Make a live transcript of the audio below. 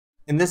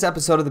In this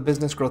episode of the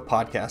Business Growth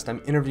Podcast,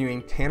 I'm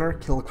interviewing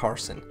Taner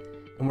Kilicarslan,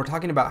 and we're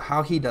talking about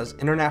how he does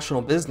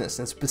international business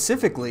and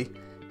specifically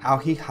how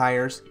he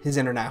hires his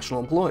international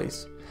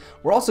employees.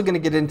 We're also going to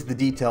get into the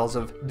details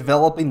of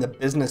developing the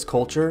business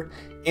culture,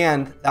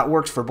 and that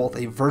works for both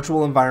a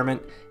virtual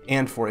environment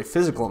and for a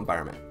physical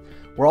environment.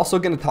 We're also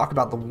going to talk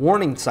about the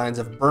warning signs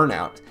of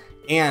burnout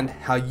and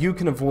how you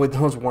can avoid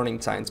those warning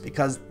signs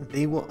because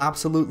they will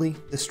absolutely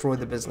destroy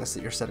the business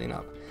that you're setting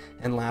up.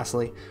 And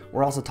lastly,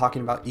 we're also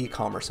talking about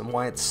e-commerce and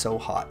why it's so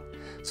hot.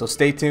 So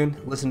stay tuned,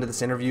 listen to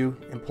this interview,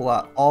 and pull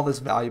out all this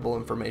valuable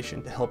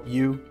information to help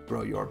you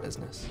grow your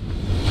business.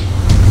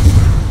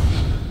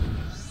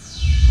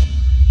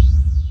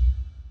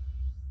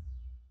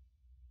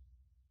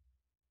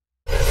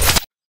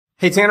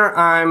 Hey Taner,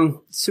 I'm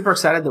super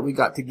excited that we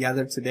got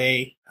together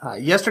today.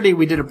 Yesterday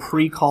we did a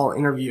pre-call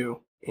interview,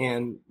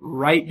 and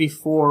right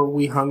before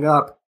we hung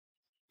up,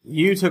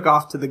 you took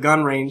off to the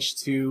gun range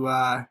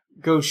to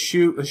go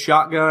shoot a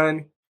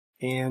shotgun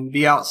and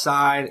be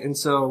outside. And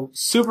so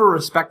super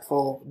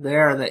respectful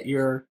there that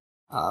you're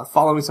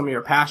following some of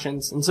your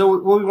passions. And so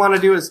what we want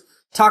to do is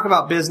talk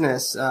about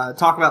business,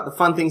 talk about the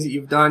fun things that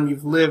you've done.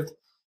 You've lived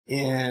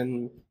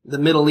in the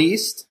Middle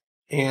East,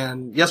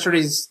 and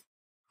yesterday's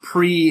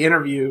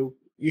pre-interview,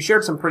 you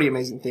shared some pretty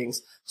amazing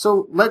things.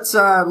 So let's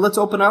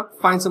open up,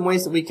 find some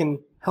ways that we can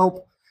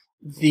help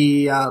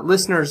the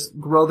listeners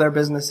grow their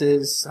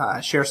businesses,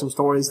 share some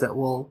stories that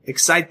will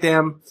excite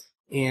them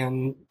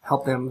and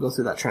help them go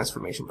through that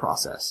transformation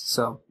process.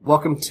 So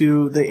welcome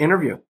to the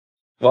interview.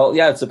 Well,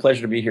 yeah, it's a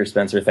pleasure to be here,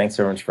 Spencer. Thanks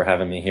so much for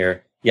having me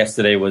here.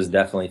 Yesterday was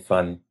definitely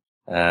fun.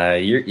 I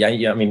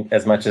mean,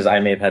 as much as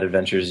I may have had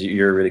adventures,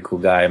 you're a really cool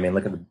guy. I mean,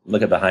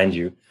 look at behind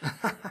you,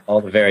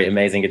 all the very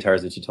amazing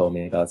guitars that you told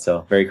me about.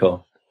 So very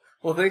cool.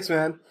 Well, thanks,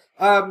 man.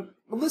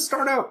 Let's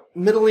start out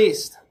Middle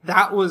East.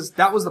 That was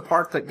the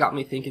part that got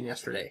me thinking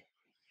yesterday.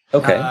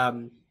 Okay.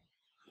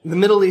 The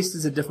Middle East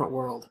is a different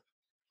world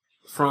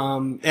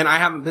and I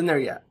haven't been there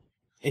yet.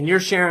 And you're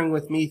sharing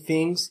with me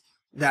things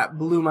that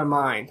blew my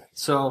mind.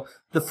 So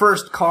the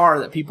first car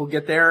that people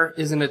get there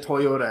isn't a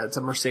Toyota, it's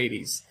a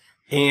Mercedes.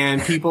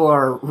 And people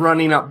are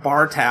running up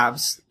bar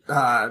tabs,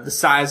 the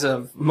size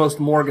of most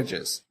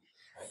mortgages.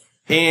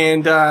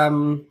 And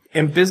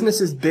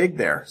business is big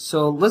there.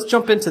 So let's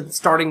jump into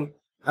starting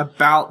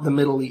about the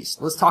Middle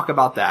East. Let's talk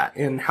about that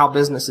and how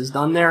business is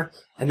done there,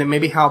 and then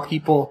maybe how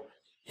people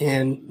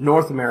in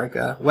North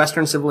America,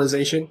 Western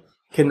civilization,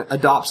 can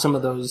adopt some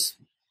of those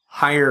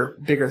higher,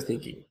 bigger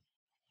thinking.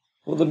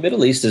 Well, the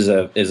Middle East is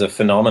a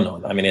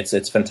phenomenon. I mean,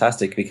 it's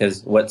fantastic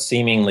because what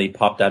seemingly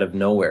popped out of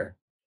nowhere,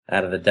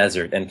 out of the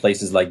desert, and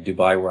places like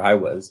Dubai where I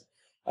was,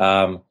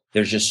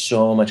 there's just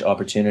so much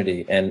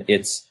opportunity, and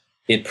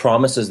it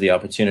promises the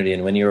opportunity.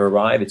 And when you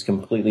arrive, it's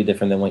completely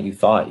different than what you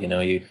thought. You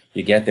know, you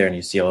get there and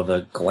you see all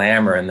the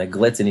glamour and the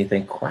glitz and you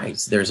think,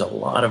 Christ, there's a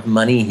lot of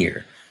money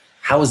here.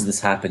 How is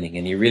this happening?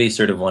 And you really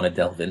sort of want to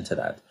delve into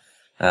that.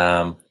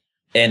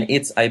 And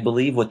it's, I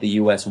believe, what the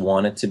U.S.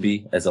 wanted to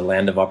be as a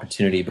land of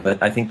opportunity.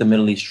 But I think the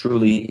Middle East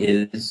truly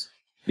is,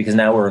 because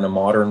now we're in a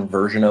modern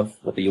version of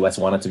what the U.S.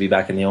 wanted to be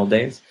back in the old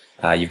days.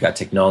 You've got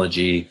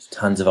technology,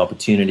 tons of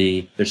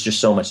opportunity. There's just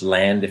so much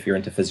land if you're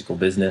into physical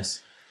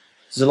business.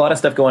 There's a lot of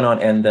stuff going on,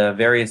 and the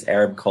various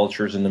Arab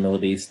cultures in the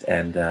Middle East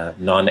and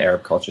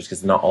non-Arab cultures,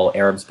 because not all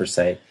Arabs per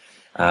se.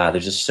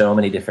 There's just so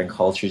many different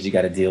cultures you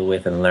got to deal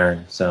with and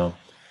learn. So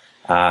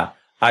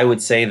I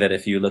would say that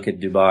if you look at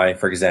Dubai,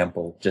 for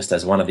example, just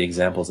as one of the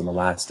examples in the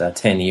last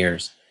 10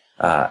 years,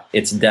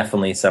 it's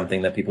definitely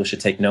something that people should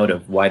take note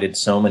of. Why did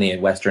so many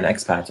Western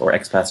expats or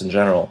expats in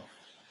general,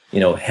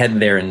 head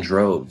there in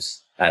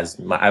droves?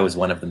 I was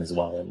one of them as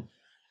well. And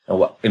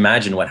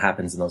imagine what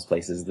happens in those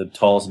places. The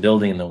tallest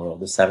building in the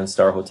world, the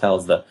 7-star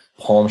hotels, the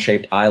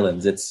palm-shaped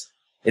islands.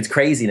 It's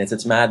craziness.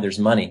 It's mad. There's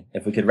money.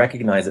 If we could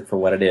recognize it for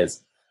what it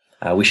is,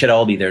 we should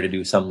all be there to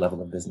do some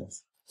level of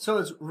business. So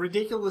it's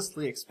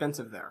ridiculously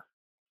expensive there.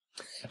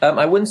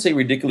 I wouldn't say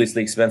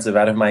ridiculously expensive.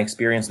 Out of my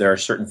experience, there are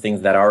certain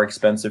things that are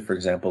expensive. For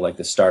example, like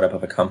the startup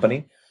of a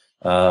company.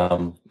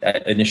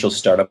 Initial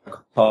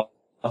startup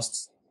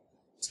costs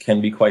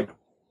can be quite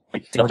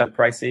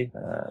pricey.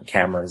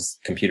 Cameras,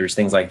 computers,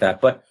 things like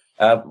that. But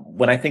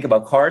when I think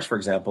about cars, for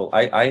example,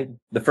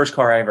 the first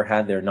car I ever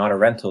had there, not a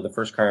rental, the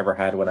first car I ever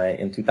had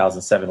in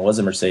 2007 was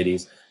a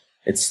Mercedes.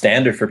 It's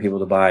standard for people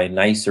to buy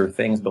nicer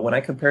things. But when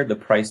I compared the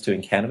price to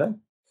in Canada,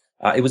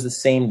 it was the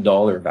same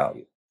dollar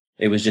value.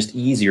 It was just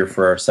easier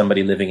for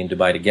somebody living in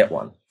Dubai to get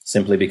one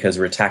simply because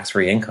we're a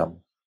tax-free income.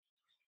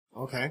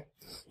 Okay.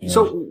 Yeah.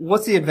 So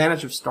what's the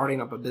advantage of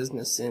starting up a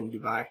business in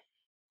Dubai?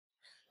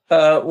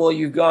 Well,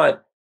 you've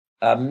got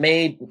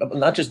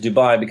not just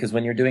Dubai, because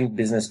when you're doing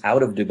business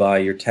out of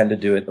Dubai, you tend to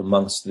do it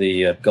amongst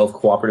the Gulf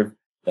Cooperative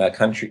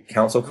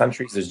Council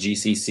countries. There's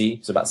GCC.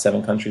 It's about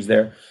 7 countries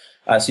there.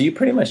 So you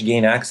pretty much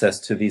gain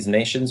access to these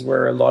nations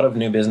where a lot of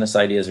new business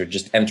ideas are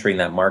just entering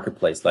that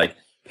marketplace, like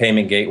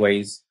payment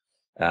gateways,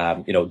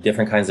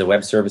 different kinds of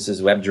web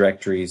services, web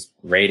directories,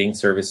 rating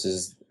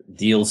services,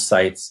 deals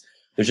sites.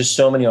 There's just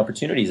so many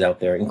opportunities out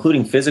there,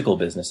 including physical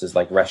businesses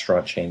like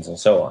restaurant chains and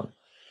so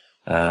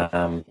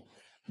on.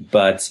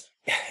 But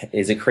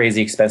is it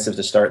crazy expensive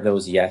to start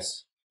those?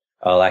 Yes.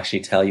 I'll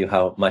actually tell you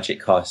how much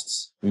it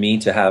costs me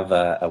to have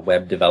a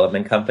web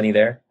development company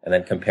there, and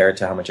then compare it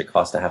to how much it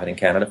costs to have it in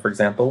Canada, for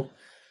example.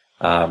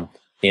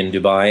 In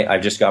Dubai,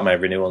 I've just got my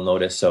renewal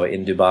notice. So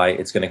in Dubai,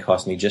 it's going to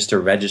cost me just to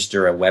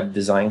register a web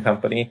design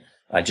company,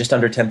 just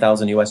under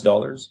 10,000 US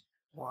dollars.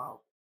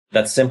 Wow.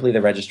 That's simply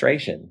the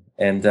registration.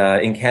 And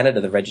in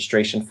Canada, the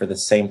registration for the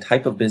same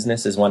type of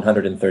business is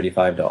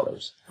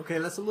 $135. Okay,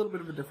 that's a little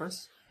bit of a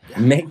difference. Yeah.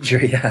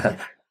 Major, yeah.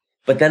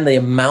 But then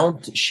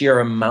the sheer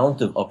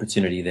amount of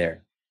opportunity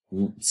there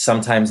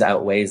sometimes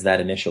outweighs that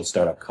initial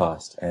startup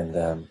cost.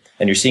 And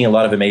you're seeing a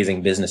lot of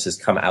amazing businesses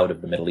come out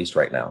of the Middle East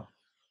right now.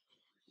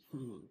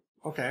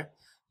 Okay.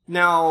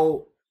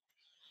 Now,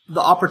 the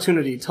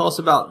opportunity, tell us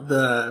about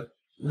the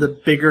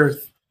bigger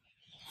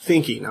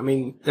thinking. I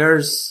mean,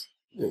 there's,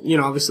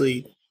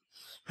 obviously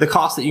the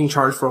cost that you can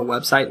charge for a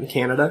website in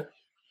Canada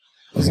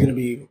is going to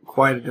be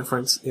quite a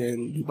difference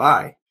in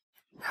Dubai.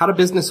 How do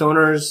business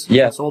owners,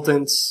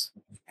 consultants,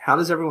 how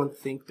does everyone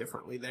think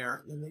differently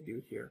there than they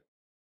do here?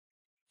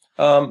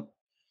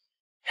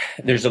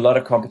 There's a lot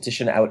of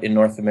competition out in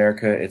North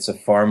America. It's a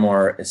far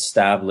more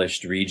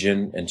established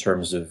region in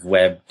terms of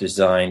web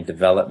design,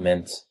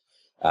 development,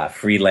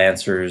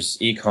 freelancers,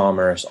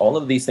 e-commerce. All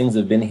of these things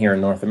have been here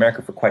in North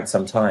America for quite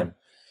some time.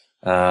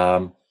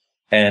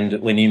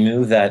 And when you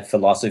move that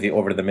philosophy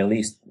over to the Middle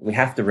East, we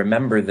have to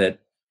remember that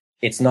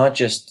it's not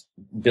just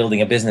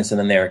building a business and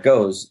then there it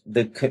goes.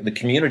 The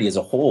community as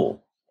a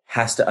whole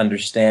has to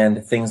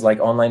understand things like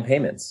online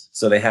payments.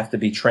 So they have to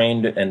be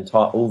trained and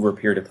taught over a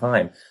period of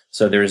time.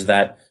 So there's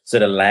that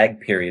sort of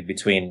lag period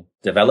between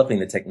developing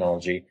the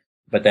technology,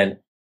 but then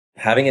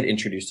having it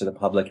introduced to the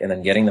public and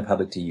then getting the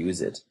public to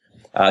use it.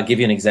 I'll give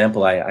you an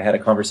example. I had a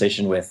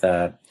conversation with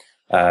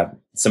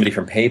somebody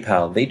from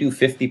PayPal. They do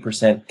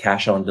 50%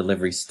 cash on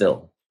delivery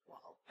still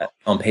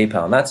on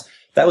PayPal. And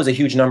that was a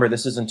huge number.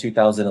 This is in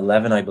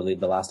 2011, I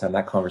believe, the last time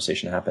that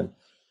conversation happened.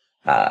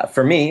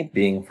 For me,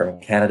 being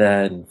from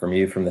Canada and from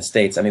you from the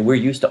States, I mean, we're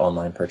used to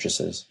online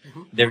purchases.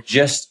 Mm-hmm.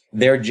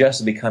 They're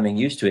just becoming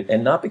used to it.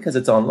 And not because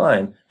it's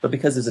online, but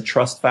because there's a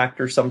trust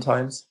factor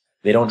sometimes.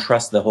 They don't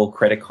trust the whole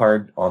credit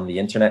card on the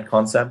internet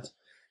concept.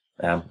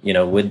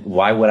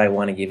 Why would I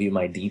want to give you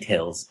my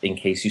details in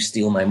case you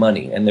steal my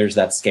money? And there's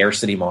that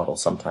scarcity model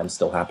sometimes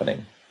still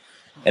happening.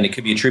 And it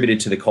could be attributed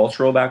to the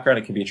cultural background.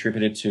 It could be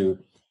attributed to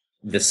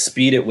the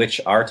speed at which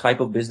our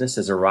type of business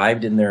has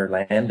arrived in their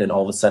land, and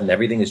all of a sudden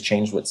everything has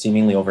changed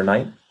seemingly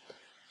overnight.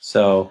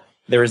 So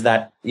there is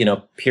that,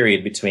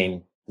 period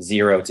between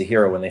 0 to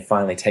hero when they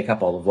finally take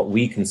up all of what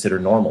we consider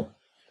normal.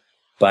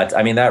 But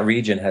I mean, that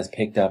region has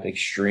picked up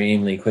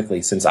extremely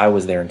quickly since I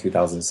was there in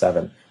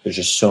 2007. There's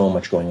just so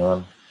much going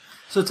on.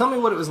 So tell me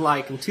what it was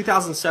like. In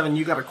 2007,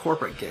 you got a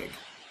corporate gig.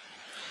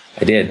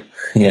 I did.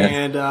 Yeah.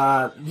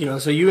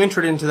 And, so you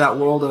entered into that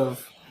world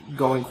of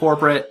going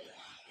corporate.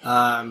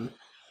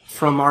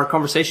 From our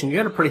conversation, you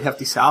had a pretty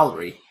hefty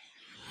salary.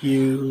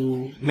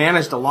 You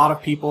managed a lot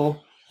of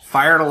people,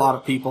 fired a lot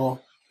of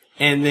people,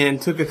 and then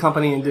took a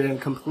company and did a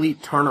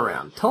complete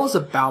turnaround. Tell us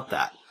about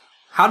that.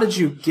 How did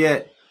you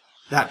get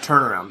that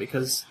turnaround?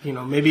 Because,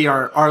 maybe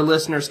our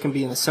listeners can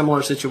be in a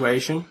similar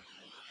situation,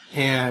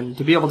 and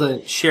to be able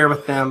to share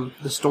with them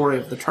the story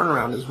of the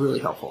turnaround is really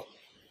helpful.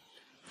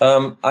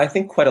 I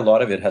think quite a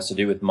lot of it has to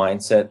do with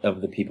mindset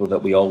of the people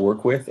that we all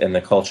work with and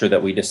the culture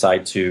that we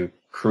decide to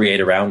create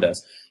around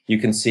us. You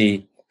can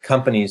see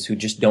companies who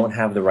just don't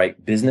have the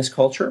right business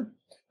culture.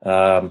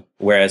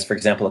 Whereas, for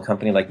example, a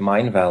company like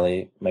Mind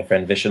Valley, my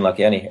friend Vishen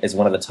Lakiani, is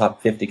one of the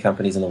top 50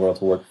 companies in the world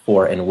to work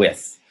for and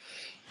with.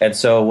 And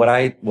so what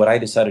I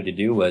decided to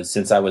do was,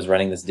 since I was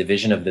running this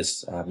division of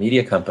this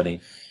media company,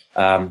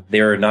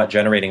 they were not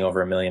generating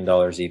over $1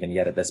 million even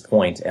yet at this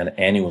point and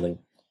annually.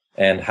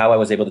 And how I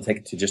was able to take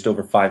it to just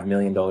over $5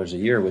 million a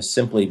year was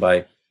simply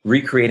by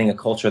recreating a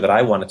culture that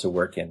I wanted to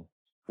work in,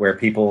 where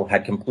people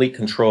had complete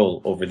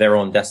control over their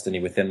own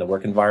destiny within the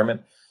work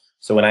environment.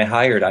 So when I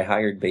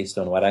hired based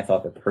on what I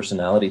thought their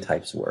personality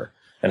types were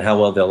and how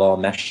well they'll all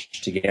mesh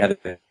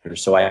together.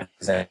 So I had, for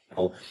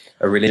example,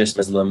 a religious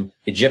Muslim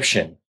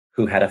Egyptian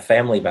who had a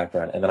family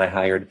background. And then I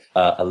hired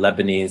a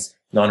Lebanese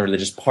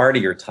non-religious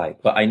partier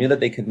type. But I knew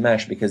that they could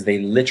mesh because they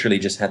literally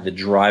just had the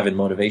drive and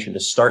motivation to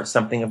start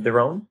something of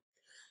their own.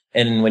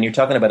 And when you're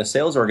talking about a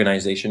sales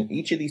organization,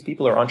 each of these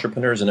people are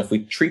entrepreneurs. And if we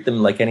treat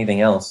them like anything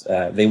else,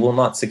 they will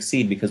not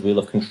succeed because we'll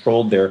have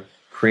controlled their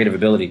creative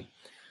ability.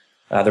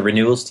 The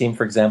renewals team,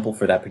 for example,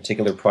 for that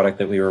particular product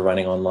that we were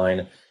running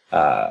online,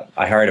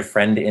 I hired a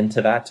friend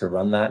into that to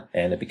run that,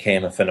 and it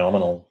became a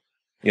phenomenal.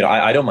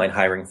 I don't mind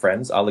hiring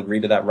friends. I'll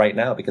agree to that right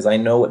now because I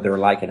know what they're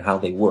like and how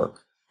they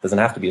work. It doesn't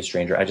have to be a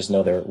stranger. I just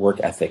know their work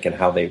ethic and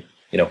how they,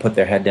 put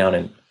their head down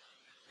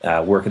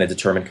and work in a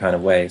determined kind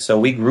of way. So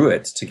we grew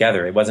it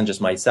together. It wasn't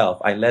just myself.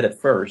 I led it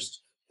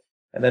first.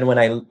 And then when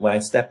I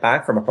stepped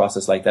back from a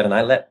process like that and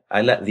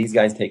I let these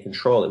guys take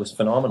control, it was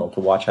phenomenal to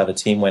watch how the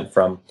team went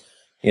from,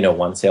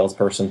 1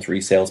 salesperson, 3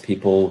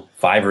 salespeople,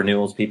 5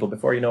 renewals people.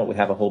 Before you know it, we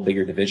have a whole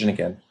bigger division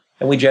again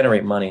and we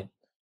generate money.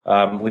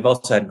 We've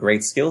also had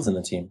great skills in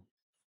the team.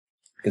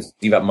 because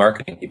you've got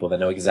marketing people that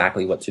know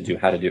exactly what to do,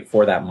 how to do it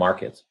for that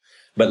market.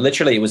 But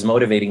literally, it was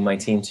motivating my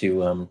team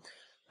to,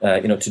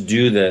 to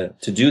do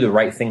the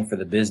right thing for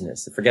the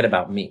business. Forget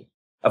about me.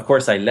 Of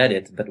course, I led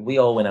it, but we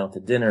all went out to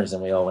dinners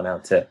and we all went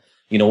out to,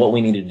 what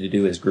we needed to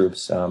do as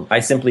groups.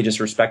 I simply just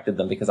respected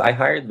them because I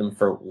hired them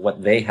for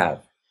what they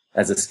have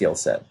as a skill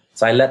set.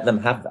 So I let them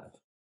have that.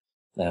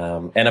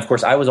 And of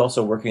course, I was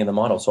also working in the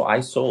model. So I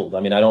sold. I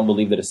mean, I don't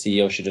believe that a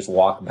CEO should just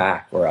walk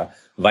back or a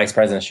vice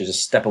president should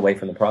just step away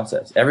from the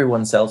process.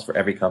 Everyone sells for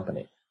every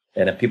company.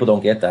 And if people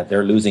don't get that,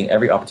 they're losing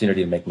every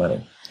opportunity to make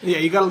money. Yeah,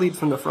 you got to lead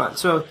from the front.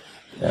 So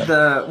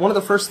one of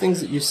the first things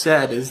that you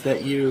said is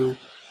that you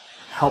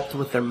helped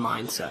with their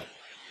mindset.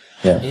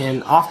 Yeah.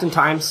 And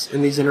oftentimes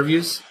in these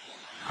interviews,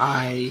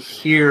 I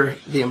hear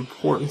the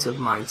importance of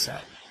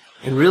mindset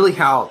and really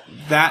how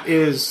that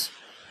is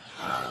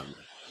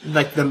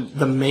like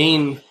the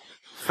main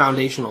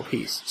foundational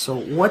piece. So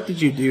what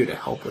did you do to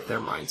help with their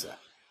mindset?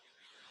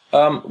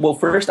 Well,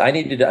 first I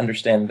needed to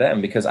understand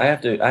them because I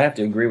have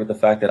to agree with the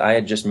fact that I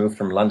had just moved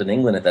from London,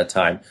 England at that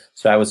time.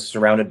 So I was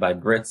surrounded by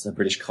Brits, a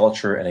British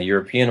culture, and a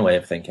European way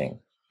of thinking,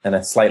 and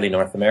a slightly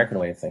North American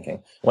way of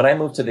thinking. When I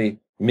moved to the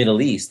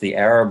Middle East, the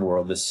Arab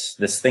world,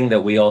 this thing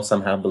that we all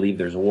somehow believe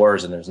there's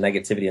wars and there's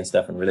negativity and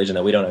stuff and religion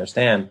that we don't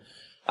understand,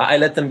 I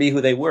let them be who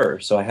they were.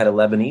 So I had a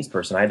Lebanese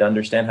person. I had to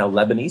understand how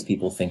Lebanese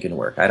people think and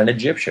work. I had an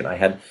Egyptian. I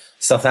had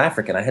South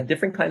African. I had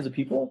different kinds of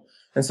people.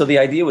 And so the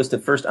idea was to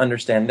first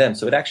understand them.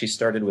 So it actually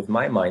started with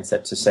my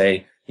mindset to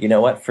say, you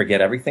know what,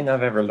 forget everything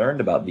I've ever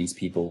learned about these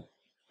people.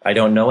 I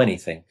don't know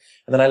anything.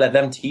 And then I let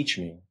them teach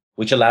me,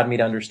 which allowed me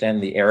to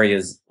understand the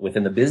areas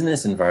within the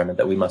business environment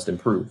that we must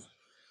improve,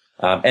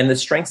 and the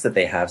strengths that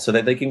they have so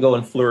that they can go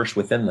and flourish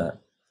within that.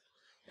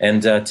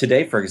 And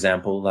today, for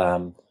example,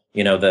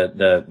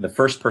 the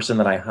first person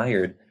that I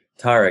hired,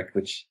 Tarek,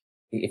 which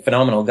a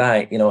phenomenal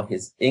guy,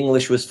 his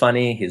English was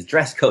funny, his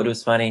dress code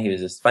was funny, he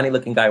was this funny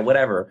looking guy,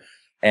 whatever.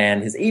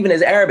 And even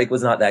his Arabic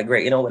was not that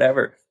great,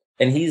 whatever.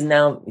 And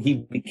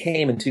he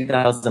became in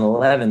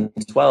 2011,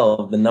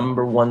 12, the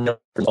number one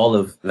in all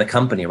of the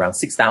company, around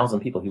 6,000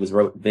 people.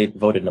 They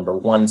voted number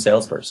one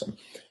salesperson.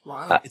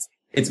 Wow.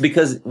 It's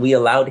because we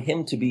allowed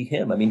him to be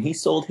him. I mean, he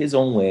sold his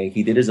own way.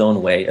 He did his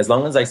own way. As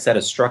long as I set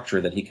a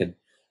structure that he could,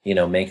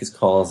 make his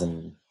calls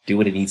and do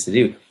what he needs to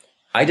do,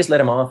 I just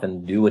let him off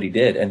and do what he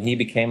did. And he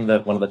became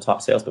one of the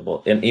top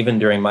salespeople. And even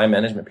during my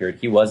management period,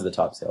 he was the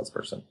top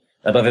salesperson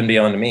above and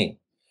beyond me.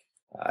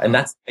 And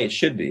that's the way it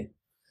should be.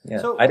 Yeah.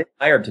 So, I didn't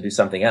hire him to do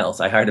something else.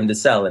 I hired him to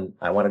sell and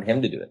I wanted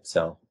him to do it.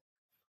 So,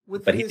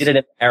 but he did it in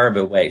an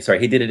Arab way. Sorry,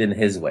 he did it in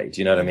his way. Do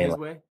you know what I mean? His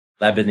way?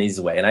 Lebanese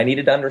way. And I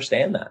needed to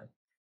understand that.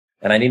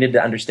 And I needed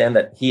to understand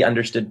that he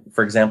understood,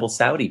 for example,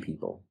 Saudi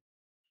people.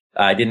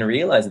 I didn't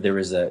realize that there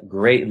was a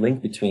great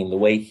link between the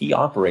way he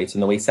operates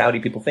and the way Saudi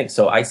people think.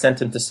 So I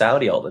sent him to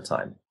Saudi all the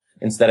time.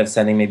 Instead of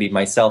sending maybe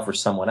myself or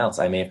someone else,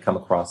 I may have come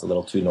across a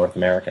little too North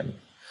American.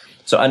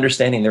 So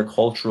understanding their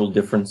cultural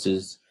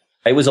differences,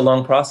 it was a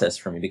long process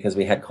for me because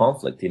we had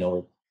conflict,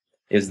 it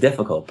was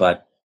difficult,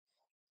 but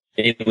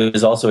it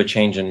was also a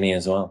change in me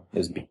as well. It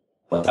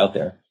was out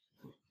there.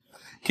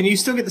 Can you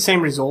still get the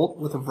same result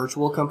with a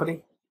virtual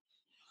company?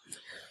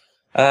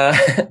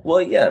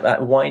 Well, yeah,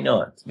 why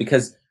not?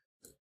 Because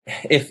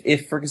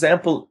if, for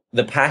example,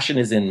 the passion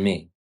is in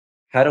me,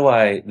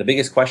 the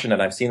biggest question,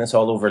 and I've seen this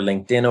all over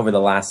LinkedIn over the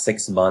last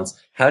 6 months,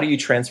 how do you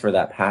transfer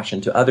that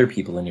passion to other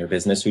people in your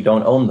business who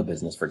don't own the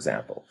business, for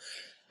example?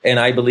 And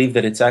I believe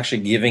that it's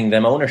actually giving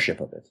them ownership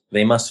of it.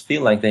 They must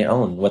feel like they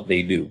own what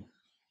they do.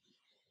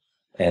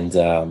 And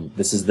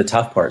this is the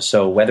tough part.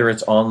 So whether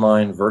it's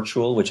online,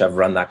 virtual, which I've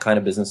run that kind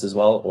of business as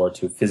well, or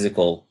to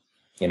physical,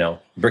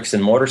 bricks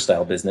and mortar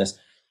style business,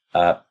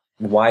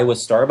 why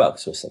was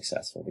Starbucks so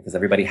successful? Because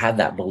everybody had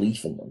that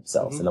belief in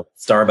themselves and what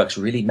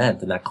Starbucks really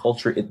meant, and that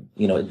culture, it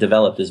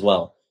developed as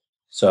well.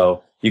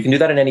 So you can do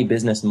that in any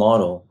business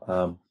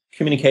model.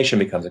 Communication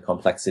becomes a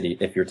complexity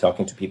if you're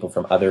talking to people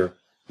from other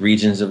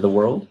regions of the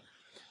world.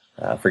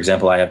 For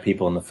example, I have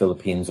people in the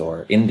Philippines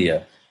or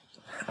India.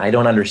 I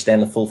don't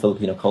understand the full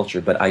Filipino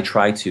culture, but I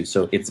try to.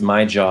 So it's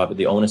my job.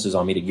 The onus is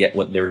on me to get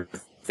what they're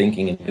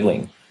thinking and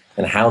doing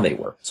and how they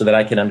work so that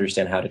I can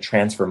understand how to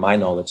transfer my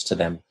knowledge to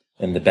them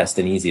in the best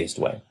and easiest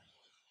way,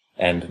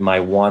 and my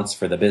wants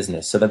for the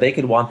business so that they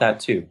could want that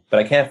too. But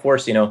I can't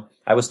force,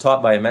 I was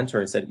taught by a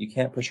mentor who said, you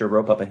can't push your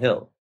rope up a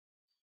hill.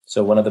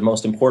 So one of the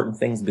most important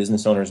things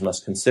business owners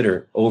must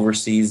consider,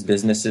 overseas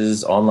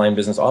businesses, online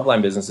business,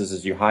 offline businesses,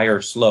 is you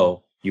hire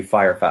slow, you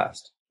fire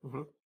fast.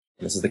 Mm-hmm.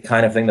 This is the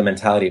kind of thing, the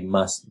mentality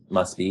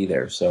must be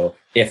there. So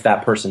if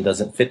that person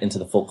doesn't fit into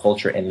the full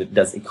culture and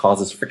it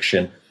causes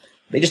friction,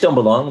 they just don't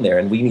belong there.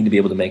 And we need to be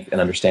able to make and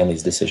understand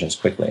these decisions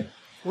quickly.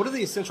 What are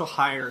the essential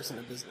hires in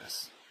a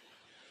business?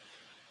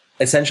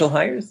 Essential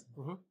hires?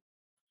 Mm-hmm.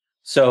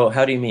 So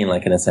how do you mean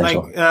like an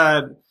essential?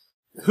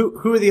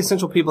 Who are the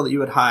essential people that you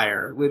would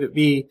hire? Would it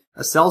be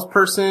a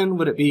salesperson?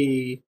 Would it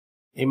be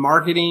a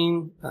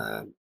marketing,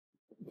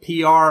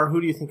 PR? Who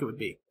do you think it would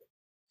be?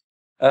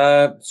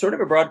 Sort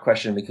of a broad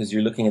question because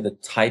you're looking at the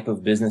type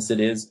of business it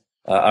is.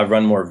 I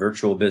run more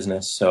virtual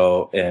business.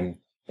 So, in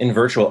In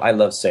virtual, I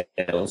love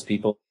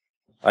salespeople.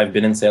 I've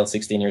been in sales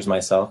 16 years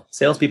myself.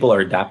 Salespeople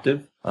are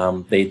adaptive.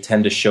 They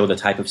tend to show the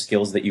type of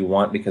skills that you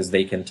want because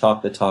they can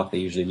talk the talk. They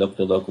usually look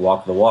the look,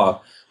 walk the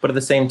walk. But at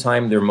the same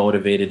time, they're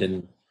motivated,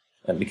 and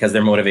because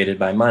they're motivated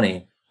by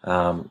money,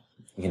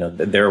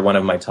 they're one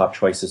of my top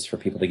choices for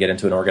people to get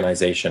into an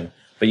organization.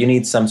 But you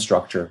need some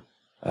structure,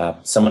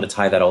 someone to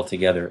tie that all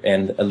together.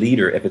 And a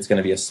leader, if it's going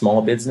to be a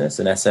small business,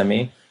 an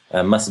SME,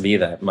 must be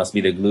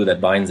the glue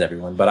that binds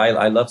everyone. But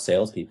I love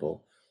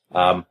salespeople.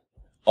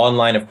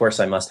 Online, of course,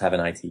 I must have an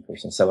IT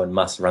person. Someone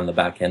must run the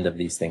back end of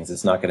these things.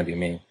 It's not going to be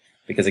me.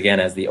 Because again,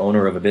 as the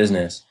owner of a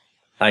business,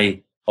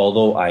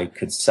 although I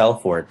could sell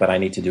for it, but I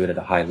need to do it at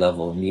a high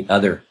level and meet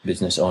other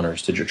business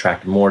owners to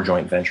attract more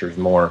joint ventures,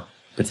 more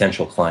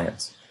potential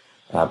clients,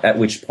 at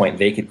which point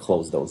they could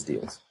close those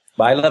deals.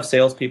 But I love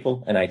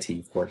salespeople and IT,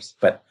 of course.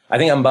 But I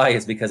think I'm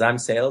biased because I'm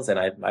sales and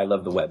I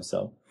love the web.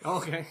 So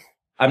okay.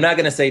 I'm not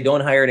going to say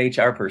don't hire an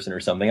HR person or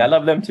something. I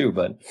love them too,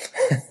 but.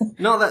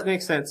 No, that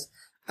makes sense.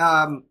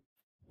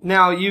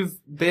 Now you've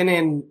been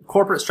in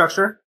corporate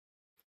structure.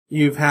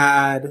 You've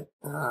had,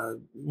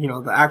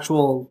 the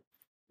actual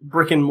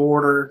brick and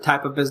mortar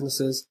type of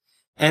businesses,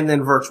 and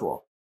then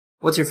virtual.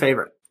 What's your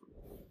favorite?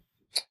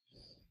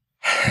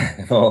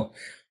 Well,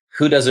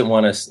 who doesn't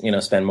want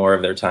to, spend more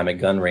of their time at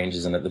gun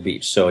ranges and at the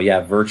beach? So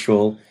yeah,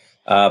 virtual.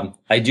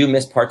 I do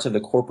miss parts of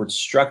the corporate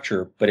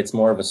structure, but it's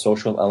more of a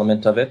social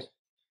element of it.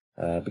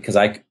 Because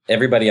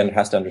everybody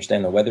has to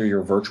understand that whether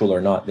you're virtual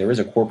or not, there is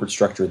a corporate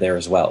structure there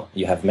as well.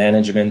 You have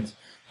management,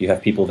 you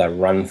have people that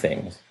run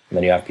things, and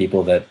then you have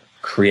people that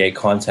create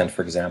content,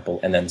 for example,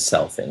 and then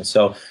sell things.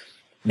 So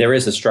there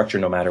is a structure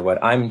no matter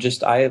what. I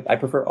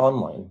prefer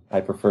online. I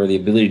prefer the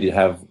ability to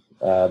have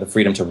the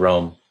freedom to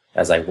roam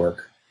as I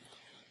work.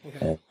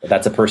 Okay.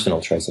 That's a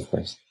personal choice, of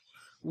course.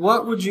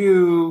 What would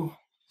you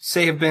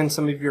say have been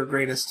some of your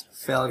greatest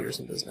failures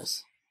in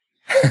business?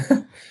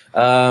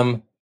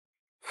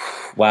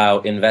 Wow,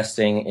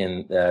 investing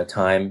in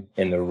time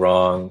in the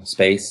wrong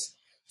space.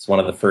 It's one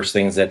of the first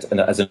things that,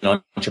 as an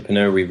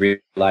entrepreneur, we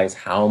realize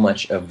how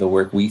much of the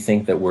work we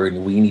think that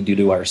we need to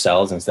do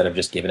ourselves instead of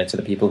just giving it to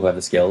the people who have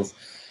the skills.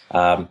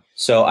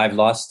 So I've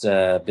lost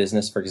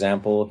business, for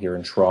example, here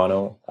in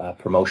Toronto,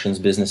 promotions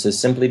businesses,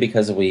 simply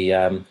because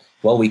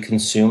we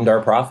consumed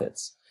our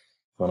profits.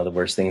 One of the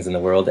worst things in the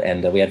world.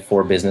 And we had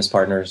 4 business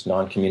partners,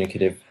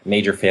 non-communicative,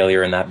 major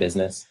failure in that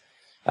business.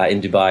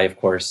 In Dubai, of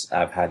course,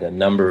 I've had a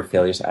number of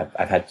failures.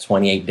 I've had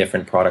 28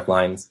 different product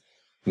lines,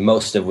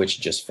 most of which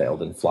just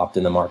failed and flopped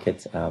in the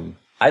market.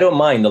 I don't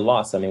mind the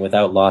loss. I mean,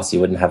 without loss, you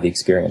wouldn't have the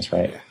experience,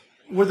 right?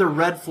 Were there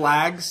red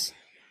flags,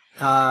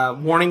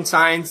 warning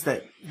signs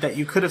that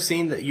you could have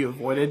seen that you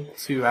avoided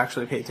to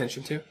actually pay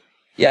attention to?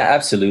 Yeah,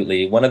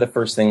 absolutely. One of the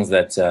first things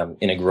that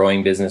in a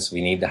growing business,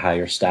 we need to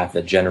hire staff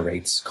that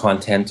generates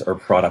content or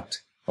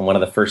product. And one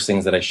of the first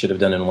things that I should have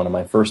done in one of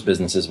my first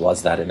businesses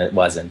was that, and it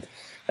wasn't.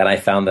 And I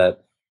found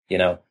that,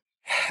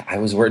 I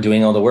was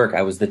doing all the work.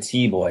 I was the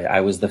T-boy.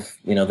 I was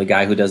the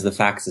guy who does the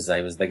faxes.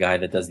 I was the guy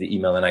that does the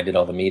email, and I did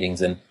all the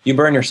meetings. And you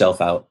burn yourself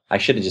out. I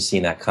should have just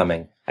seen that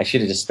coming. I should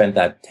have just spent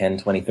that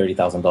 $10,000, $20,000,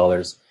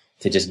 $30,000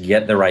 to just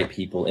get the right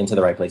people into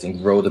the right place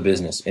and grow the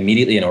business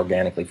immediately and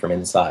organically from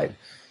inside.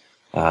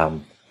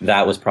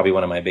 That was probably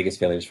one of my biggest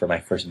failures for my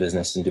first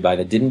business in Dubai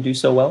that didn't do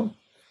so well,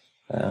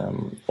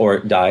 or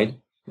died.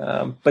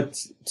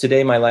 But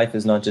today my life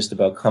is not just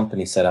about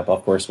company setup.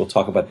 Of course, we'll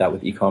talk about that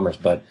with e-commerce,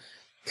 but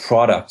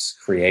products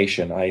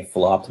creation, I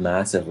flopped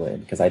massively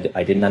because I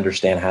didn't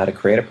understand how to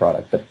create a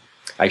product, but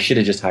I should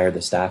have just hired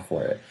the staff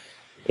for it.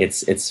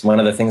 It's one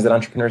of the things that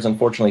entrepreneurs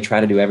unfortunately try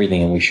to do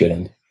everything, and we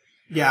shouldn't.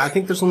 Yeah, I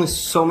think there's only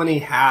so many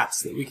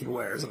hats that we can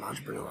wear as an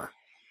entrepreneur.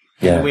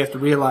 Yeah. And we have to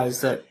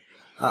realize that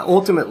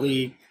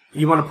ultimately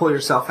you want to pull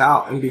yourself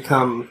out and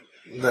become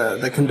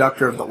the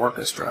conductor of the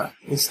orchestra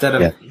instead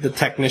of the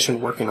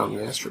technician working on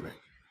the instrument.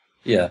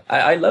 Yeah,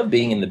 I love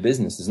being in the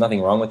business. There's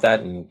nothing wrong with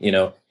that. And,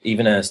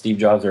 even Steve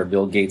Jobs or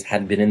Bill Gates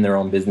had been in their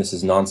own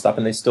businesses nonstop,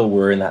 and they still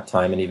were in that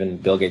time. And even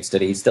Bill Gates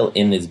today, he's still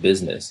in his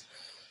business.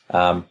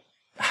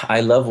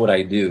 I love what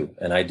I do,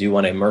 and I do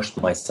want to immerse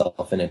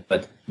myself in it.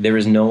 But there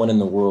is no one in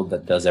the world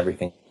that does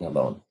everything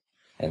alone.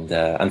 And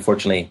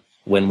unfortunately,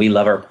 when we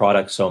love our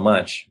product so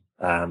much,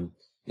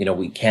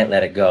 we can't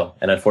let it go.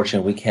 And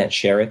unfortunately, we can't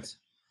share it.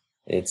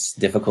 It's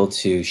difficult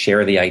to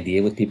share the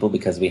idea with people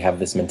because we have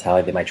this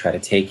mentality they might try to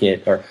take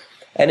it,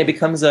 and it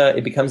becomes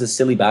a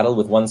silly battle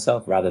with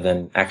oneself rather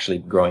than actually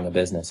growing a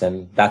business.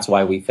 And that's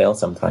why we fail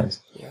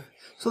sometimes. Yeah.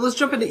 So let's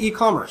jump into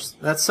e-commerce.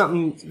 That's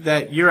something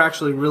that you're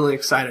actually really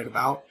excited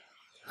about.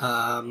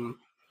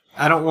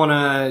 I don't want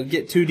to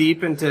get too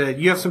deep into,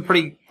 you have some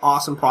pretty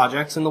awesome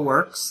projects in the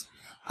works.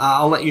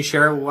 I'll let you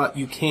share what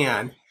you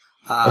can.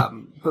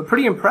 But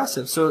pretty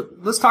impressive. So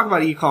let's talk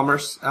about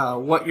e-commerce,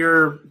 what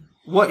you're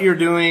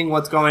doing,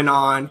 what's going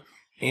on,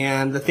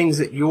 and the things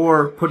that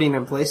you're putting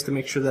in place to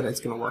make sure that it's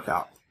going to work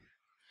out.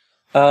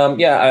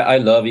 I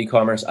love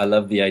e-commerce. I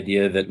love the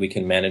idea that we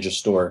can manage a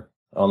store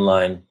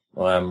online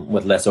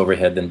with less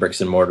overhead than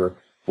bricks and mortar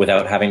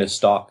without having to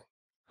stock.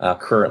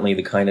 Currently,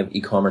 the kind of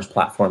e-commerce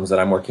platforms that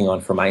I'm working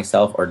on for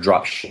myself are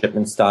drop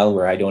shipment style,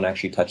 where I don't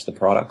actually touch the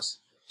products.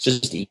 It's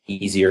just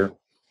easier,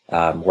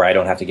 where I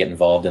don't have to get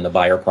involved in the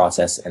buyer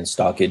process and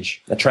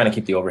stockage. I'm trying to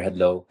keep the overhead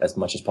low as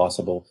much as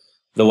possible.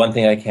 The one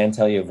thing I can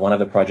tell you of one of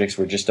the projects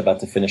we're just about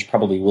to finish,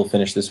 probably will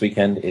finish this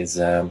weekend, is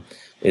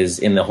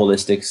in the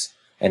holistics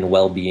and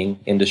well-being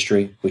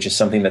industry, which is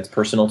something that's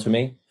personal to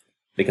me,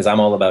 because I'm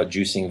all about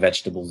juicing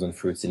vegetables and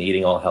fruits and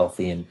eating all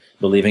healthy and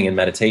believing in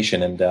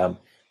meditation. And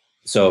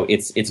so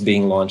it's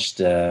being launched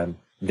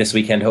this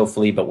weekend,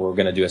 hopefully, but we're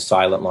going to do a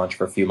silent launch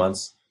for a few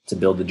months to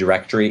build the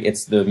directory.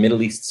 It's the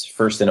Middle East's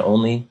first and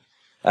only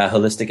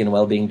holistic and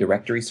well-being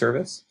directory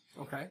service.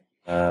 Okay.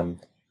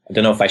 I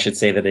don't know if I should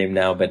say the name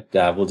now, but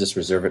we'll just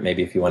reserve it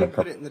maybe if you want to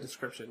put it in the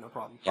description, no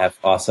problem. Yeah,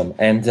 awesome.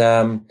 And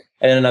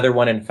another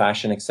one in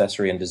fashion,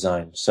 accessory, and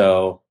design.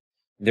 So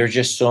there's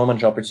just so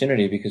much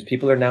opportunity because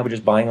people are now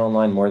just buying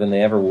online more than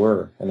they ever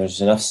were, and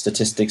there's enough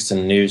statistics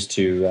and news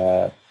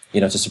to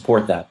to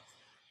support that.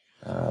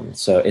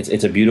 So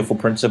it's a beautiful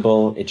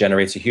principle. It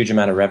generates a huge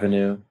amount of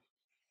revenue.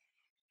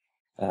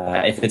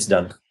 If it's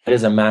done, it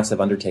is a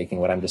massive undertaking,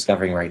 what I'm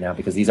discovering right now,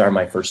 because these are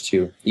my first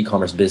two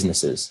e-commerce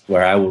businesses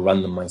where I will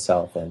run them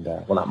myself and,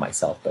 well, not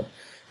myself, but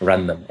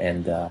run them.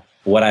 And,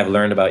 what I've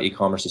learned about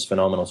e-commerce is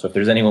phenomenal. So if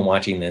there's anyone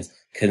watching this,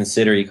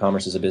 consider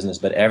e-commerce as a business,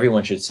 but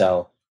everyone should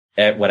sell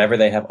whatever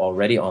they have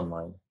already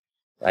online.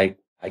 Why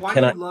do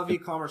you love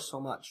e-commerce so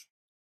much?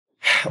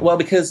 Well,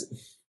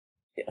 because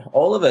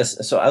all of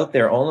us,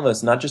 all of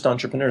us, not just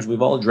entrepreneurs,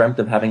 we've all dreamt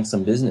of having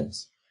some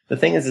business. The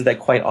thing is that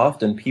quite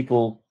often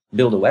people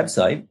build a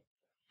website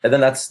and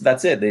then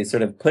that's it. They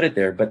sort of put it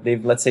there, but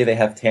let's say they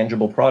have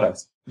tangible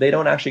products. They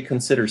don't actually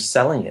consider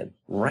selling it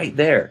right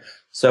there.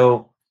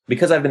 So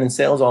because I've been in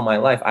sales all my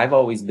life, I've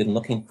always been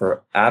looking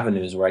for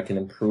avenues where I can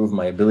improve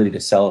my ability to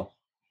sell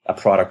a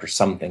product or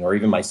something, or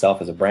even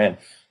myself as a brand.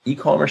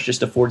 E-commerce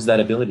just affords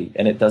that ability,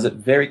 and it does it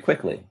very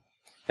quickly.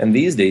 And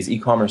these days,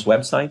 e-commerce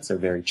websites are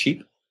very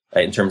cheap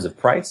in terms of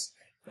price.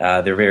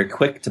 They're very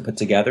quick to put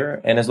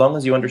together. And as long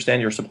as you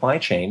understand your supply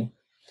chain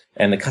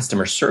and the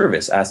customer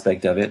service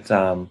aspect of it,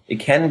 it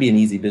can be an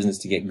easy business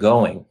to get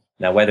going.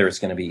 Now, whether it's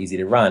going to be easy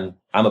to run,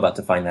 I'm about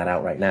to find that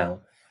out right now.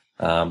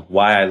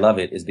 Why I love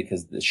it is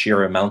because the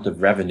sheer amount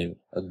of revenue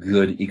a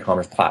good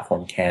e-commerce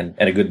platform and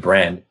a good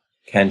brand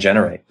can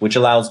generate, which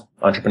allows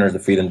entrepreneurs the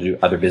freedom to do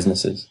other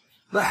businesses.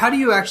 But how do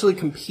you actually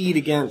compete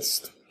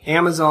against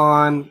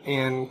Amazon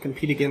and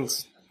compete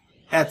against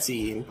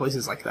Etsy and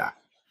places like that?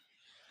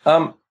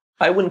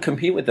 I wouldn't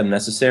compete with them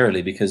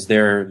necessarily because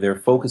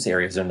their focus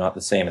areas are not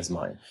the same as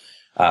mine.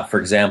 For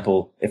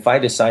example, if I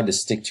decide to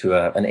stick to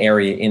an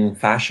area in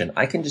fashion,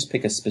 I can just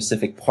pick a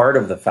specific part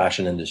of the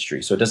fashion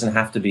industry. So it doesn't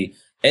have to be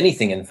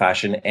anything in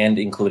fashion and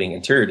including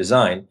interior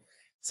design.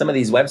 Some of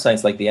these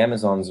websites like the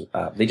Amazons,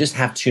 they just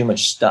have too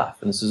much stuff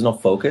and this is no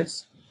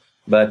focus.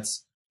 But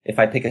if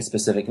I pick a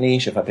specific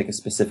niche, if I pick a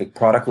specific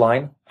product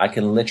line, I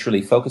can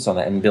literally focus on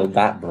that and build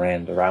that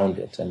brand around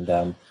it.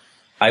 And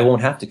I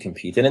won't have to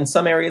compete. And in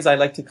some areas, I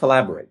like to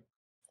collaborate.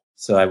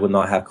 So I would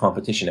not have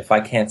competition. If I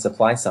can't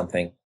supply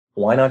something,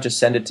 why not just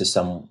send it to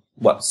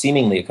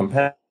seemingly a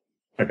competitor?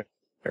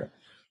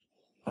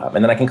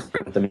 And then I can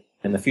collaborate with them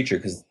in the future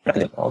because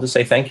I'll just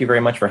say, thank you very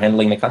much for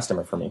handling the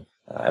customer for me.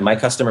 And my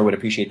customer would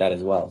appreciate that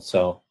as well.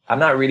 So I'm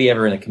not really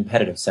ever in a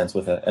competitive sense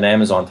with an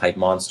Amazon type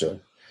monster.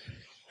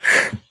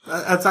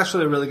 That's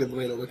actually a really good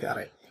way to look at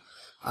it.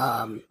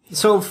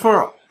 So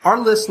for our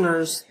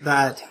listeners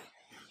that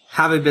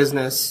have a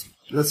business,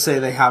 let's say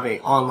they have an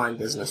online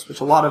business,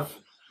 which a lot of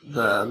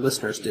the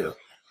listeners do.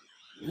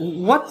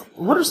 What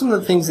are some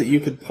of the things that you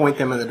could point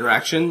them in the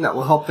direction that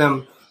will help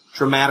them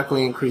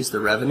dramatically increase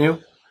their revenue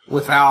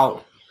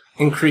without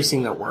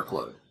increasing their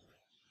workload?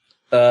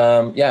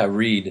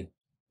 Read.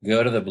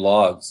 Go to the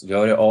blogs.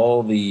 Go to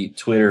all the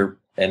Twitter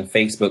and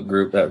Facebook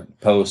group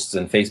posts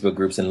and Facebook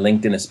groups and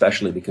LinkedIn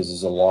especially, because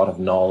there's a lot of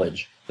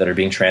knowledge that are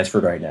being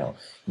transferred right now.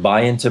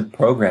 Buy into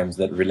programs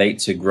that relate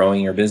to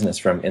growing your business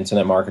from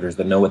internet marketers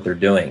that know what they're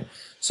doing.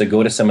 So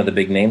go to some of the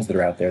big names that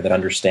are out there that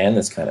understand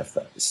this kind of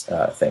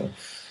thing.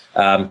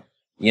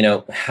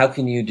 How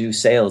can you do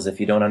sales if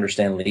you don't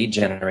understand lead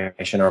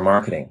generation or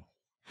marketing?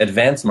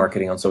 Advanced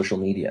marketing on social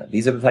media.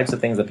 These are the types of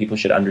things that people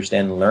should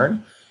understand and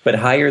learn, but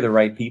hire the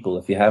right people.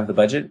 If you have the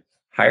budget,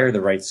 hire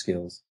the right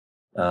skills.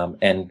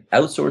 And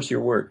outsource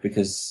your work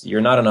because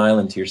you're not an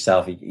island to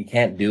yourself. You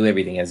can't do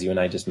everything as you and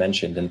I just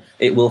mentioned. And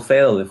it will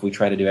fail if we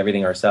try to do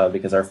everything ourselves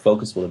because our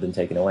focus will have been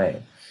taken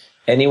away.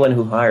 Anyone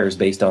who hires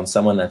based on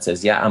someone that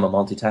says, yeah, I'm a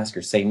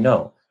multitasker, say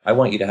no. I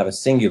want you to have a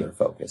singular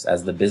focus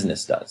as the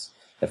business does.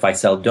 If I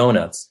sell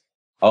donuts,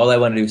 all I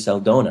want to do is sell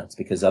donuts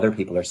because other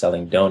people are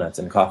selling donuts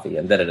and coffee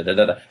and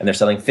and they're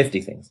selling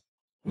 50 things.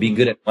 Be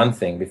good at one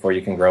thing before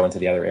you can grow into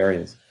the other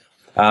areas.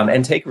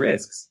 And take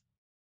risks.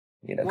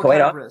 What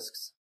kind of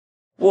risks?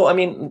 Well, I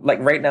mean, like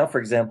right now, for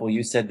example,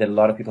 you said that a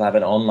lot of people have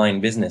an online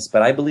business,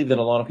 but I believe that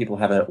a lot of people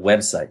have a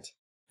website.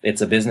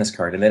 It's a business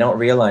card, and they don't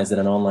realize that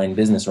an online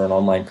business or an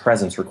online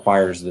presence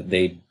requires that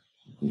they,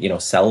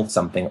 sell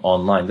something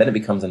online. Then it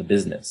becomes a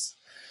business.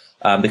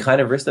 The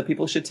kind of risk that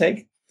people should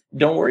take,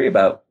 don't worry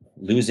about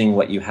losing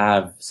what you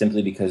have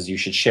simply because you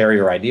should share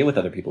your idea with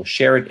other people.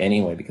 Share it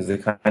anyway, because the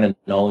kind of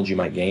knowledge you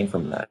might gain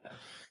from that.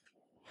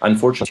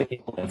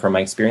 Unfortunately, and from my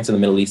experience in the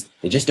Middle East,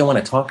 they just don't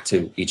want to talk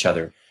to each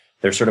other.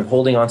 They're sort of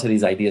holding on to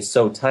these ideas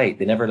so tight,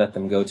 they never let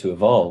them go to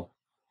evolve.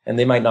 And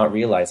they might not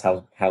realize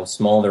how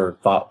small their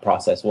thought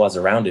process was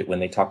around it when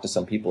they talk to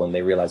some people and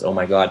they realize, oh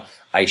my God,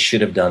 I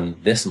should have done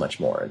this much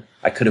more. And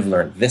I could have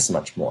learned this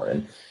much more.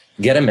 And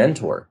get a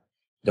mentor.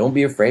 Don't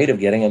be afraid of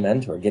getting a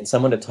mentor. Get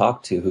someone to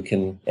talk to who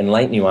can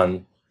enlighten you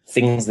on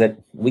things that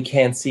we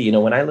can't see. You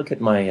know, when I look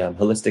at my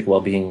holistic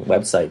well-being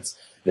websites,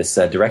 this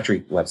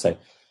directory website,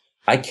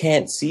 I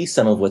can't see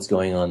some of what's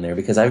going on there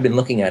because I've been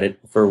looking at it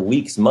for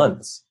weeks,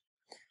 months.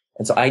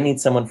 And so I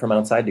need someone from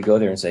outside to go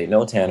there and say,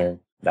 no, Taner,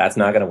 that's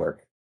not going to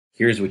work.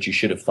 Here's what you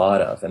should have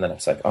thought of. And then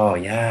it's like, oh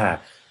yeah.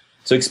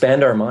 So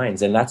expand our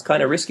minds. And that's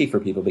kind of risky for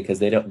people because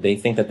they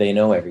think that they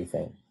know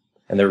everything.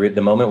 And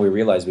the moment we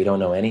realize we don't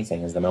know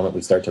anything is the moment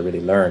we start to really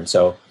learn.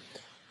 So,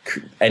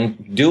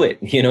 and do it,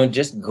 you know,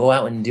 just go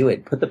out and do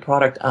it. Put the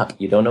product up.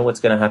 You don't know what's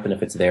going to happen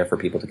if it's there for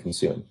people to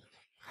consume.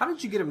 How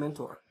did you get a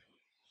mentor?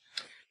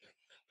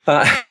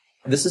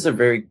 This is a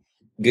very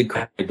good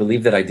question. I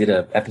believe that I did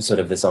an episode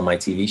of this on my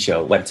web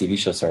TV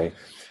show, sorry.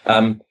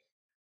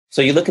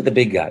 So you look at the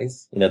big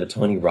guys, you know, the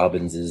Tony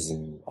Robbinses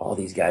and all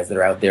these guys that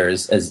are out there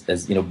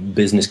as you know,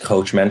 business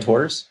coach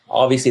mentors.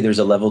 Obviously, there's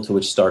a level to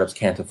which startups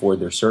can't afford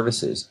their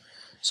services.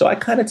 So I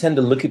kind of tend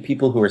to look at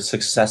people who are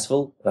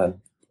successful,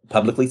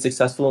 publicly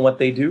successful in what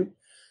they do.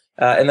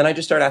 And then I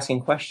just start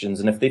asking questions.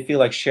 And if they feel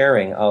like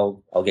sharing,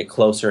 I'll get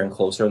closer and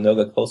closer and they'll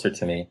get closer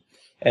to me.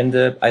 And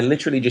I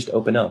literally just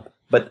open up.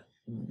 But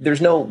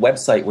there's no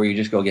website where you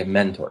just go get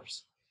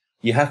mentors.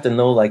 You have to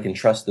know, like, and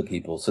trust the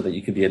people so that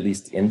you could be at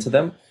least into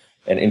them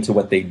and into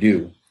what they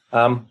do.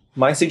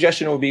 My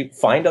suggestion would be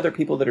find other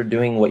people that are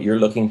doing what you're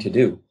looking to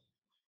do,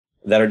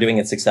 that are doing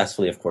it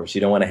successfully, of course.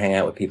 You don't want to hang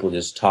out with people who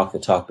just talk the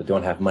talk but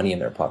don't have money in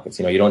their pockets.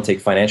 You know, you don't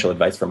take financial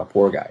advice from a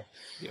poor guy.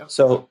 Yeah.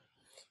 So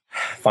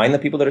find the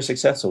people that are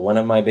successful. One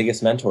of my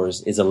biggest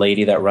mentors is a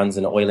lady that runs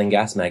an oil and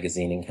gas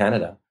magazine in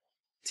Canada,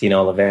 Tina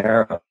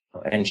Oliveira,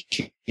 and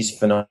she's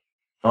phenomenal.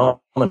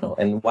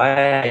 And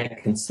why I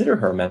consider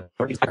her a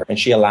mentor, and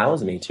she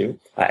allows me to,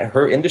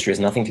 her industry has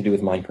nothing to do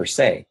with mine per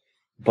se,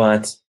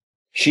 but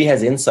she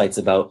has insights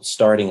about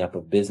starting up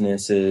of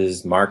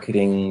businesses,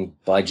 marketing,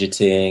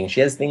 budgeting. She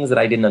has things that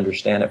I didn't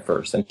understand at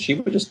first. And she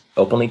would just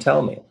openly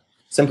tell me,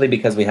 simply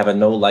because we have a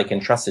no, like,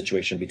 and trust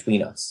situation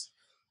between us.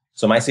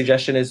 So my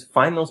suggestion is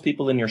find those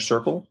people in your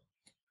circle.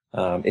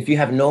 If you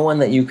have no one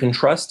that you can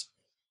trust,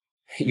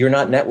 you're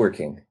not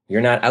networking.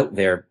 You're not out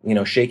there, you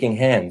know, shaking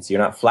hands. You're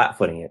not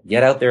flat-footing it.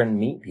 Get out there and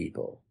meet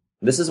people.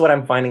 This is what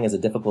I'm finding as a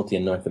difficulty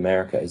in North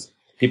America is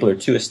people are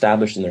too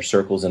established in their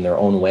circles in their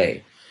own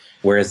way.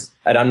 Whereas,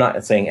 and I'm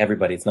not saying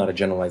everybody, it's not a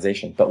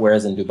generalization, but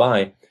whereas in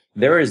Dubai,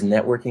 there is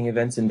networking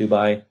events in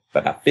Dubai,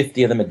 about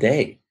 50 of them a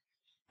day.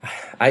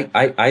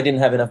 I didn't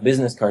have enough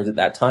business cards at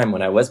that time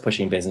when I was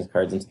pushing business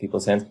cards into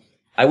people's hands.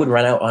 I would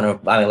run out on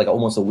like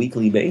almost a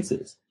weekly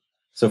basis.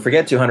 So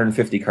forget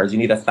 250 cards. You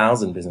need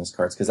 1,000 business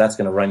cards because that's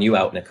going to run you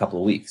out in a couple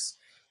of weeks.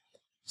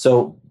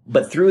 So,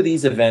 but through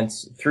these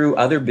events, through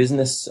other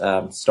business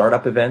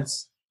startup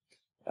events,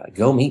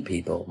 go meet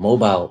people,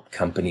 mobile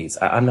companies.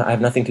 I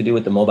have nothing to do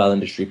with the mobile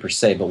industry per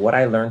se, but what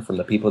I learned from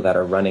the people that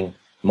are running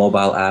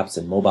mobile apps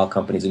and mobile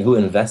companies and who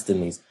invest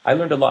in these, I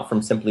learned a lot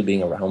from simply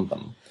being around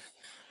them.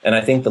 And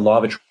I think the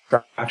law of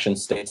attraction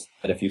states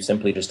that if you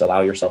simply just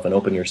allow yourself and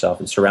open yourself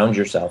and surround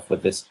yourself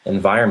with this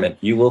environment,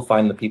 you will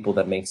find the people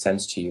that make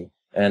sense to you.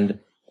 And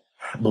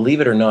believe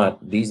it or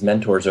not, these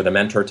mentors or the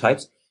mentor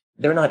types,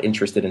 they're not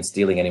interested in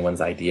stealing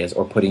anyone's ideas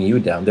or putting you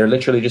down. They're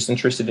literally just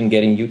interested in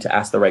getting you to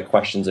ask the right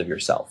questions of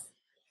yourself.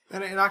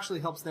 And it actually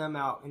helps them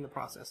out in the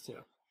process too.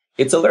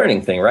 It's a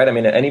learning thing, right? I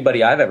mean,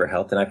 anybody I've ever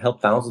helped, and I've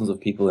helped thousands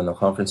of people in the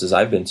conferences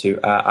I've been to,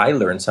 I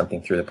learned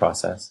something through the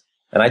process.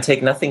 And I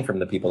take nothing from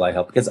the people I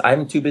help because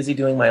I'm too busy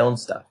doing my own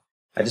stuff.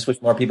 I just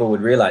wish more people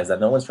would realize that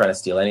no one's trying to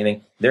steal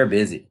anything. They're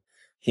busy,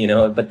 you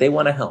know, but they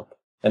want to help,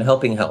 and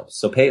helping helps.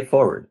 So pay it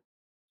forward.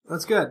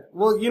 That's good.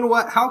 Well, you know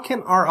what? How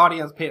can our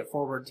audience pay it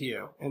forward to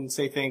you and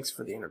say thanks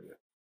for the interview?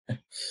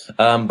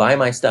 Buy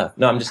my stuff.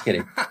 No, I'm just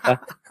kidding.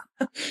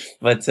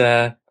 But,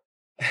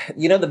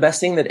 you know, the best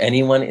thing that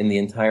anyone in the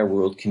entire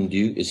world can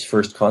do is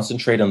first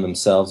concentrate on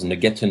themselves and to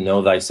get to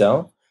know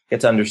thyself, get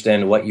to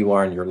understand what you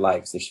are in your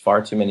likes. There's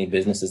far too many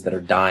businesses that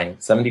are dying.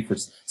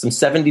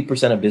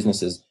 70% of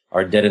businesses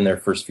are dead in their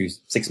first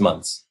 6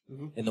 months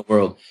in the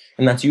world.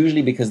 And that's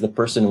usually because the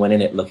person went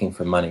in it looking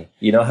for money.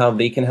 You know how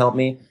they can help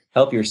me?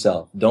 Help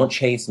yourself. Don't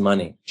chase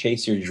money.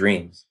 Chase your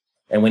dreams.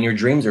 And when your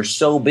dreams are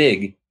so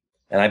big,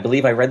 and I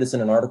believe I read this in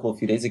an article a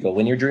few days ago,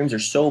 when your dreams are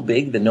so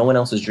big that no one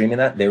else is dreaming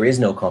that, there is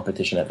no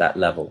competition at that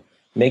level.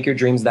 Make your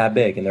dreams that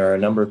big. And there are a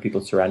number of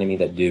people surrounding me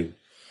that do.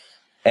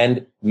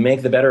 And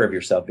make the better of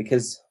yourself,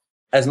 because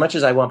as much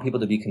as I want people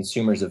to be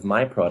consumers of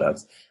my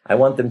products, I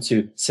want them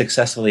to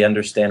successfully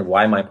understand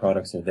why my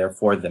products are there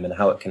for them and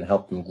how it can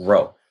help them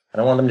grow. I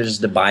don't want them to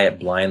just to buy it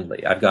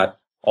blindly. I've got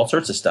all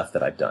sorts of stuff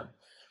that I've done.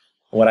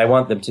 what I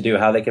want them to do,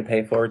 how they can pay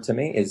it forward to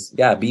me is,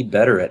 yeah, be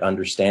better at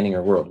understanding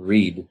your world.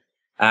 Read,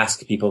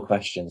 ask people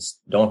questions.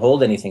 Don't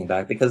hold anything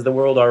back because the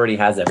world already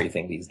has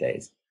everything these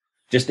days.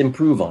 Just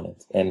improve on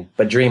it,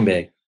 but dream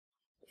big.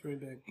 Dream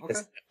big.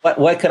 Okay.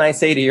 What can I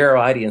say to your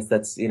audience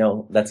that's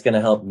going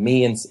to help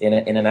me in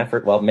an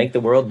effort? Well, make the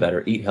world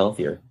better, eat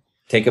healthier,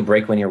 take a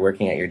break when you're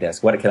working at your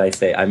desk. What can I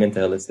say? I'm into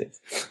holistics.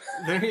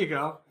 There you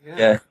go.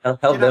 Yeah.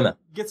 Help them out.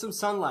 Get some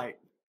sunlight.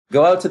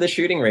 Go out to the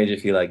shooting range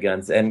if you like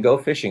guns, and go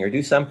fishing or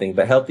do something,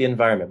 but help the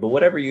environment. But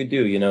whatever you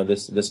do,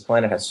 this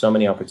planet has so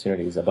many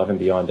opportunities above and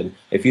beyond. And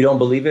if you don't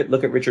believe it,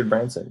 look at Richard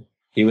Branson.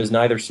 He was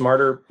neither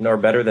smarter nor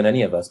better than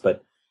any of us,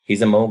 but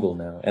he's a mogul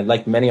now, and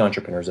like many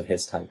entrepreneurs of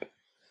his type.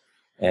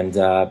 And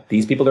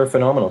these people are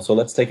phenomenal. So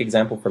let's take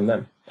example from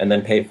them and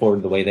then pay it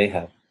forward the way they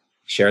have.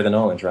 Share the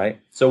knowledge, right?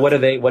 So what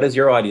does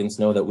your audience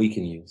know that we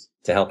can use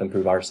to help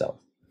improve ourselves?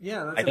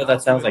 Yeah, I know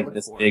that sounds like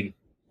this big.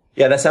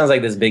 Yeah, that sounds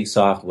like this big,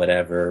 soft,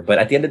 whatever. But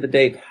at the end of the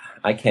day,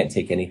 I can't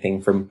take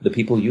anything from the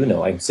people you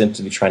know. I'm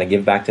simply trying to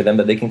give back to them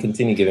that they can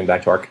continue giving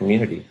back to our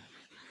community.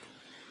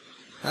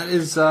 That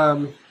is,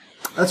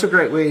 that's a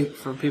great way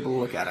for people to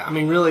look at it. I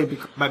mean, really,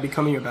 by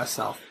becoming your best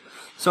self.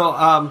 So,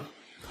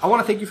 I want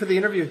to thank you for the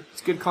interview.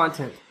 It's good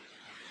content,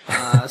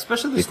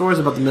 especially the stories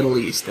about the Middle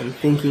East and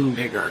thinking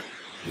bigger.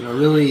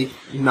 Really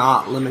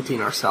not limiting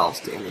ourselves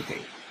to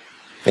anything.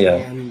 Yeah.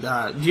 And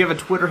do you have a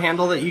Twitter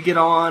handle that you get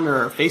on,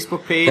 or a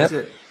Facebook page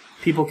that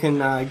people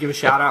can give a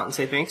shout out and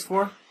say thanks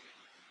for?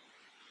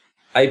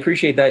 I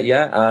appreciate that.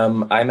 Yeah.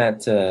 I'm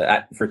at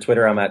for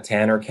Twitter, I'm at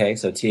Taner K.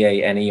 So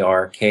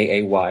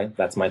TANERKAY.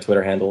 That's my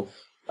Twitter handle.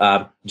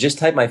 Just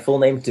type my full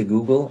name to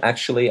Google.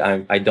 Actually,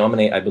 I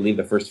dominate, I believe,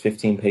 the first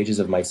 15 pages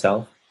of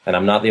myself. And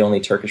I'm not the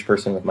only Turkish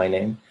person with my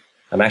name.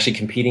 I'm actually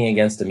competing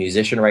against a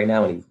musician right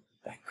now. And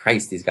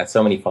he's got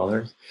so many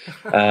followers.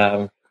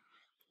 The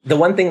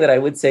one thing that I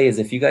would say is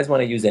if you guys want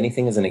to use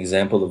anything as an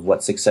example of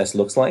what success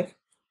looks like,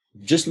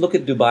 just look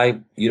at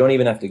Dubai. You don't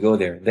even have to go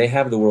there. They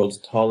have the world's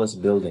tallest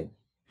building.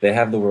 They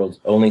have the world's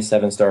only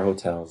 7-star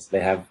hotels. They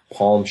have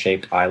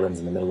palm-shaped islands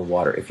in the middle of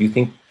water. If you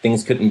think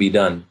things couldn't be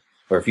done,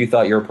 or if you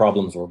thought your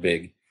problems were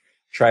big,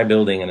 try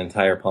building an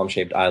entire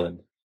palm-shaped island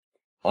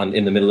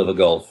in the middle of a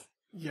gulf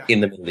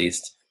in the Middle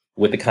East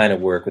with the kind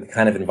of work, with the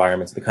kind of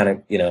environments, the kind of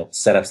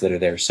setups that are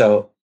there.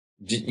 So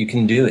you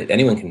can do it.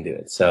 Anyone can do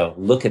it. So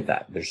look at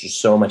that. There's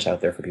just so much out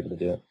there for people to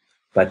do it.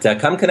 But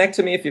come connect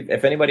to me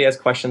if anybody has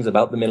questions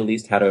about the Middle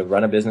East, how to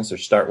run a business or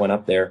start one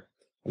up there.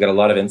 I've got a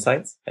lot of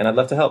insights, and I'd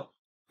love to help.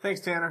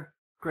 Thanks, Taner.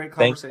 Great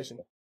conversation.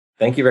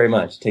 Thank you very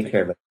much. Take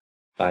care.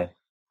 Bye.